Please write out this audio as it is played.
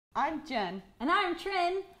I'm Jen. And I'm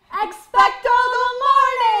Trin. Expecto the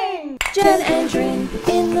morning! Jenn and Trin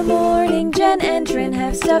in the morning. Jenn and Trin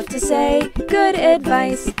have stuff to say. Good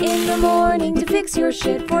advice in the morning to fix your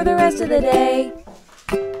shit for the rest of the day.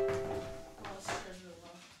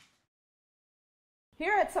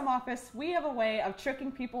 Here at Some Office, we have a way of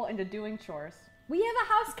tricking people into doing chores. We have a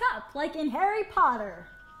house cup, like in Harry Potter.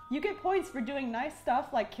 You get points for doing nice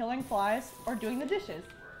stuff like killing flies or doing the dishes.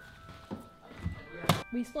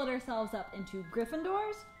 We split ourselves up into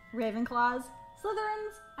Gryffindors, Ravenclaws,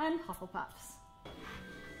 Slytherins, and Hufflepuffs.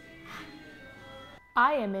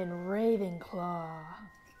 I am in Ravenclaw.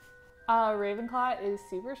 Ravenclaw is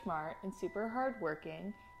super smart and super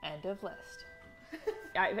hardworking. End of list.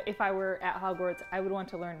 If I were at Hogwarts, I would want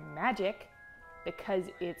to learn magic because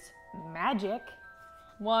it's magic.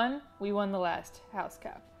 One, we won the last House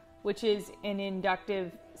Cup, which is an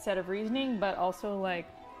inductive set of reasoning, but also like,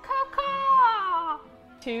 caw-caw!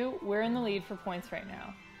 2, we're in the lead for points right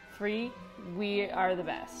now. 3, we are the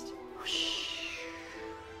best.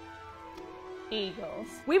 Eagles.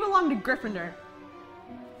 We belong to Gryffindor.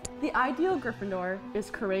 The ideal Gryffindor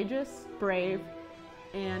is courageous, brave,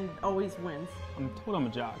 and always wins. I'm told I'm a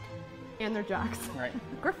jock. And they're jocks. Right.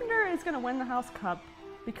 Gryffindor is going to win the House Cup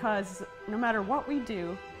because no matter what we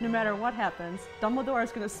do, no matter what happens, Dumbledore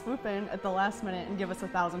is going to swoop in at the last minute and give us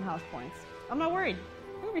 1,000 house points. I'm not worried.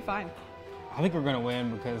 We'll be fine. I think we're gonna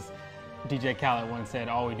win because DJ Khaled once said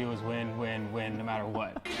all we do is win, win, win, no matter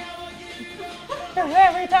what.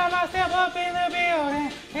 Every time I step up in the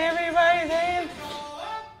building, everybody's saying,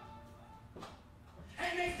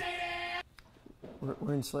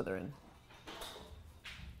 We're in Slytherin.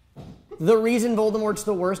 The reason Voldemort's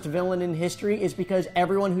the worst villain in history is because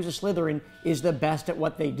everyone who's a Slytherin is the best at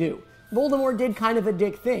what they do. Voldemort did kind of a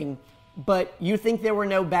dick thing, but you think there were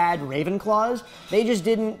no bad Ravenclaws?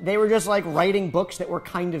 They were just like writing books that were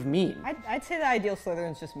kind of mean. I'd say the ideal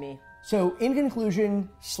Slytherin's just me. So in conclusion,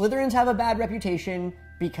 Slytherins have a bad reputation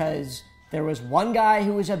because there was one guy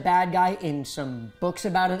who was a bad guy in some books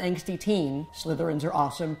about an angsty teen. Slytherins are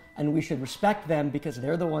awesome, and we should respect them because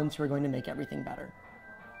they're the ones who are going to make everything better.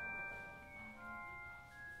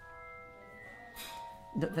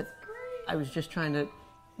 I was just trying to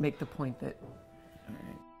make the point that... All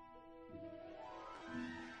right.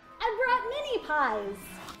 I brought mini pies.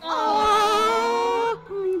 Oh,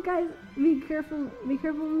 you guys, be careful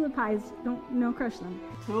with the pies. No crush them.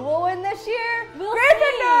 Who will win this year? We'll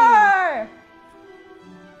Gryffindor!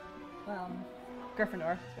 Well,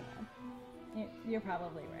 Gryffindor. you're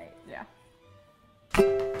probably right. Yeah.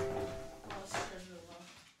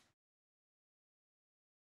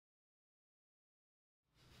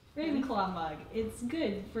 Ravenclaw mug. It's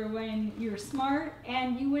good for when you're smart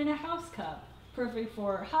and you win a house cup. Perfect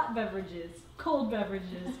for hot beverages, cold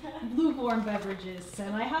beverages, lukewarm beverages,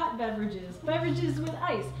 semi-hot beverages, beverages with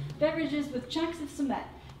ice, beverages with chunks of cement,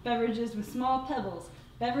 beverages with small pebbles,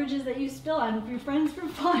 beverages that you spill on with your friends for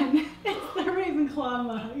fun. It's the Ravenclaw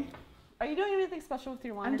mug. Are you doing anything special with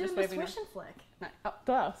your wand? I'm or doing just the waving swish and flick.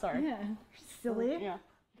 Oh, sorry. Yeah. Silly. Yeah.